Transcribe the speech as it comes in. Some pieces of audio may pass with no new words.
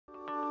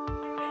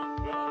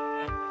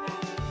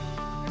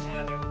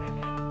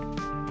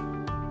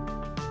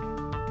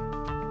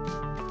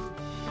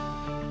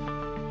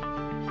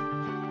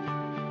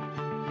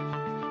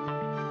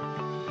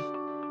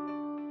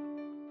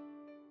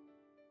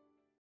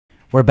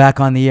We're back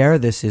on the air.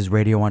 This is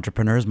Radio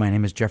Entrepreneurs. My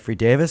name is Jeffrey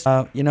Davis.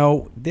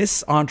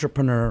 This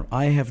entrepreneur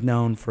I have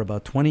known for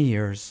about 20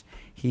 years.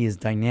 He is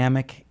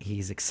dynamic.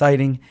 He's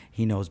exciting.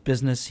 He knows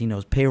business. He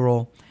knows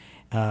payroll.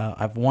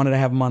 I've wanted to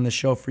have him on the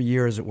show for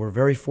years. We're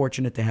very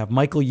fortunate to have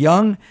Michael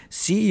Young,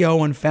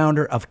 CEO and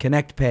founder of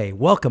ConnectPay.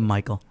 Welcome,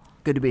 Michael.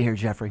 Good to be here,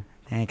 Jeffrey.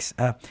 Thanks.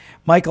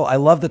 Michael, I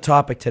love the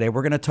topic today.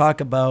 We're going to talk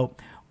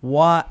about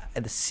what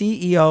the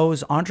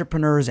CEOs,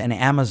 entrepreneurs, and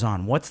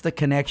Amazon. What's the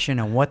connection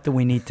and what do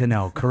we need to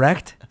know,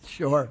 correct?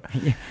 Sure.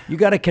 You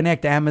got to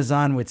connect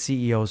Amazon with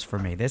CEOs for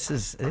me. This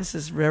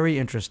is very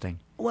interesting.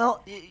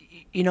 Well,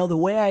 the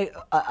way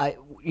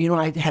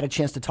I had a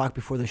chance to talk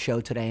before the show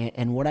today,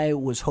 and what I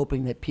was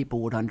hoping that people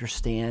would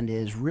understand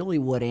is really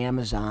what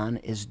Amazon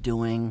is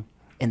doing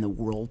in the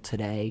world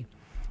today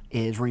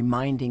is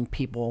reminding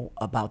people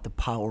about the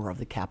power of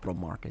the capital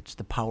markets,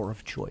 the power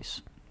of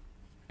choice.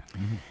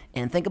 Mm-hmm.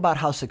 And think about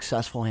how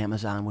successful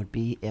Amazon would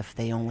be if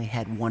they only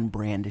had one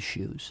brand of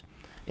shoes,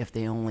 if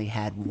they only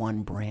had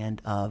one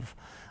brand of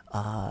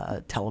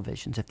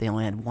televisions, if they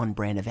only had one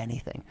brand of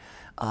anything.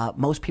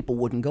 Most people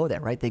wouldn't go there,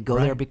 right? They go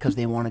there because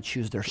they want to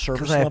choose their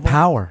service level. Because I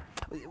have power.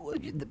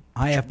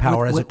 I have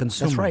power as a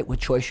consumer. That's right. With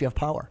choice, you have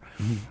power.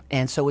 Mm-hmm.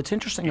 And so what's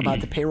interesting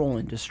about the payroll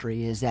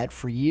industry is that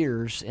for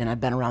years, and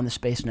I've been around the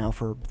space now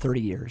for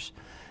 30 years,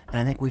 and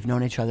I think we've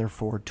known each other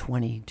for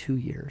 22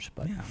 years.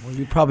 But yeah, well,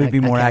 you'd probably be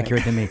more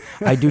accurate than me.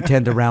 I do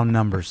tend to round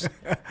numbers.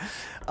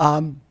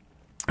 And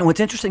what's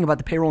interesting about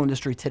the payroll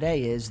industry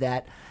today is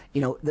that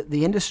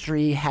the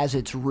industry has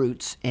its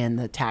roots in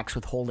the Tax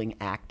Withholding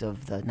Act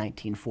of the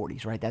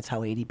 1940s, right? That's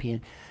how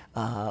ADP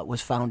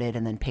was founded,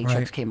 and then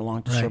Paychex came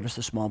along to service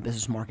the small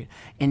business market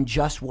in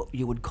just what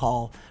you would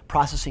call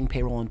processing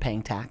payroll and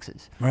paying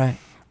taxes. Right.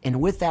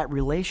 And with that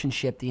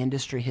relationship, the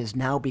industry has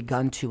now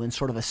begun to, in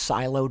sort of a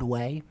siloed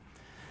way,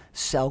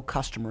 sell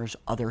customers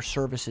other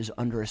services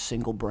under a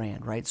single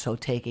brand, right? So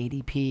take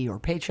ADP or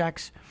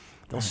Paychex,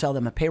 they'll sell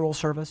them a payroll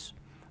service.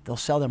 They'll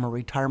sell them a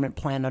retirement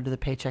plan under the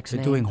Paychex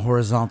name. They're doing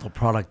horizontal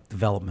product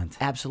development.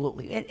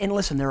 Absolutely. And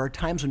listen, there are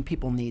times when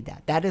people need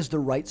that. That is the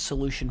right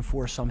solution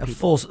for some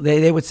people.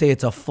 They would say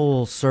it's a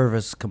full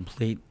service,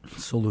 complete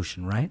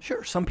solution, right?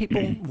 Sure. Some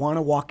people want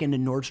to walk into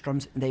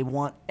Nordstrom's and they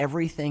want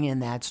everything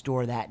in that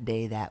store that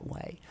day that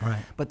way.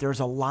 Right. But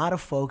there's a lot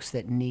of folks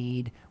that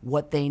need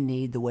what they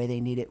need, the way they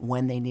need it,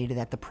 when they need it,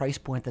 at the price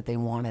point that they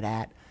want it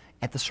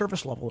at the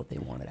service level that they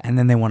want it at. And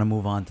then they want to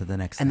move on to the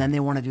next thing. And then they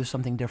want to do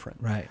something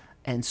different. Right.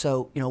 And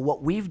so,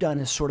 what we've done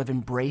is sort of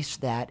embrace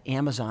that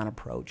Amazon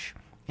approach.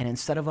 And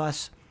instead of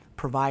us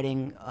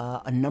providing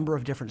a number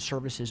of different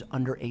services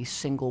under a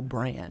single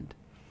brand,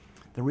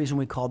 the reason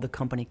we called the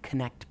company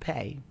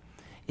ConnectPay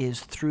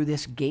is through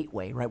this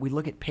gateway, right? We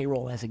look at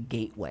payroll as a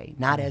gateway,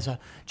 not as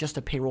just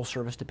a payroll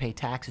service to pay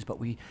taxes, but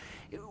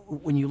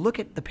when you look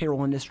at the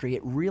payroll industry,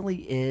 it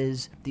really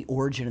is the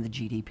origin of the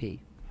GDP,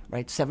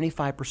 right?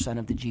 75%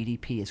 of the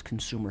GDP is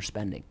consumer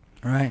spending.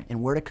 Right.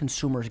 And where do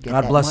consumers get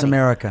God that bless money?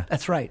 America.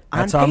 That's right.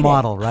 That's our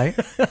model, right?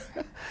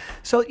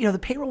 So, the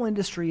payroll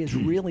industry is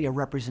really a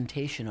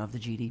representation of the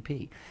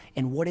GDP.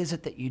 And what is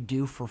it that you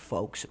do for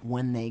folks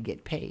when they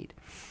get paid?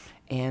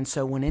 And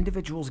so when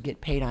individuals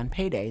get paid on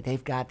payday,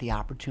 they've got the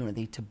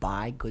opportunity to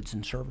buy goods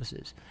and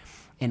services.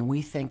 And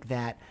we think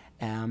that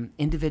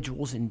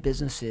individuals and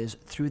businesses,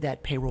 through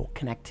that payroll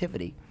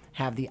connectivity,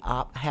 have the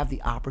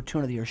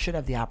opportunity, or should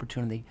have the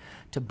opportunity,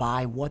 to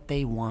buy what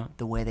they want,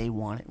 the way they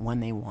want it, when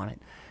they want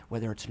it.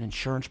 Whether it's an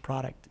insurance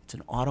product, it's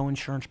an auto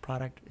insurance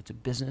product, it's a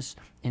business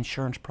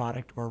insurance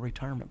product, or a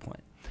retirement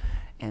plan.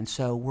 And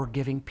so we're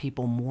giving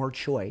people more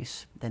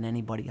choice than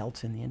anybody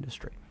else in the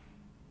industry.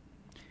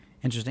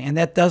 Interesting. And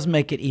that does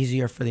make it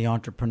easier for the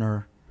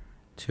entrepreneur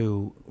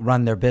to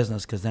run their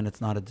business, because then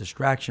it's not a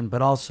distraction.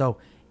 But also,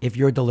 if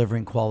you're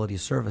delivering quality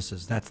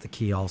services, that's the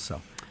key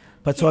also.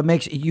 But so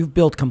you've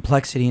built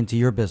complexity into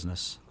your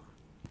business.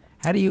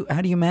 How do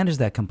you manage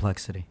that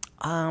complexity?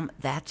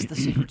 That's the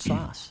secret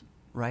sauce.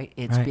 Right?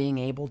 It's being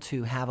able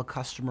to have a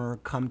customer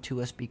come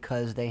to us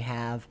because they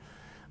have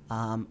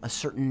a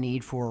certain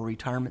need for a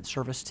retirement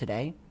service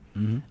today.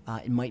 Mm-hmm.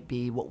 It might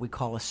be what we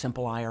call a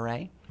simple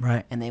IRA.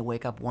 Right. And they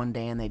wake up one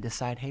day and they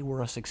decide, hey,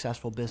 we're a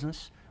successful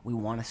business. We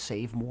want to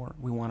save more.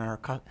 We want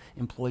our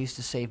employees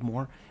to save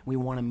more. We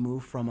want to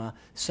move from a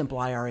simple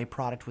IRA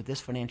product with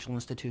this financial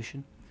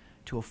institution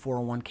to a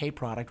 401k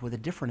product with a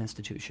different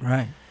institution.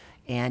 Right.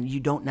 And you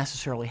don't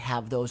necessarily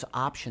have those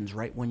options,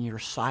 right, when you're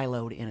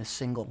siloed in a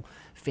single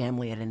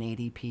family at an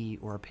ADP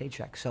or a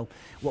Paychex. So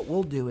what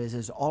we'll do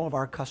is all of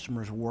our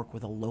customers work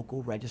with a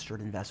local registered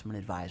investment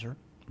advisor.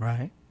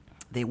 Right.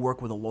 They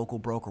work with a local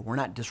broker. We're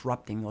not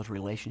disrupting those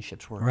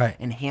relationships. We're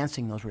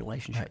enhancing those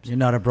relationships. Right. You're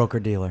not a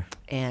broker-dealer.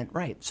 And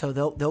so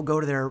they'll go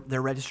to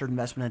their registered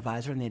investment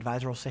advisor, and the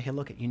advisor will say, hey,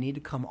 look, you need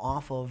to come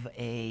off of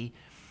a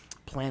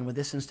plan with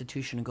this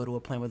institution and go to a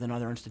plan with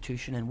another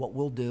institution. And what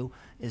we'll do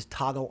is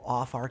toggle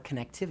off our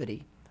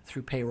connectivity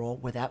through payroll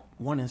with that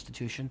one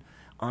institution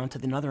onto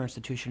another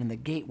institution, and the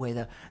gateway,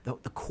 the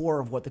core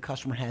of what the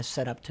customer has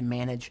set up to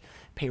manage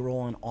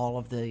payroll and all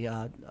of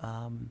the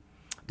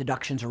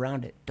deductions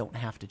around it don't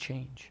have to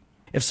change.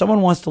 If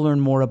someone wants to learn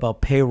more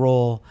about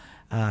payroll,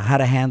 how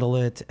to handle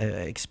it,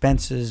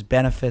 expenses,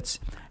 benefits,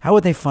 how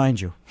would they find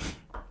you?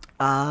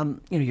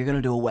 You're going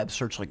to do a web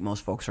search like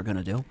most folks are going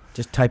to do.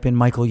 Just type in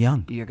Michael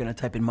Young. You're going to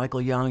type in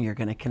Michael Young. You're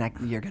going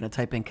to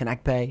type in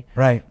ConnectPay.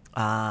 Right.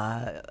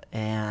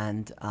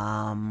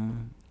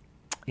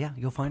 Yeah,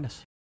 you'll find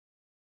us.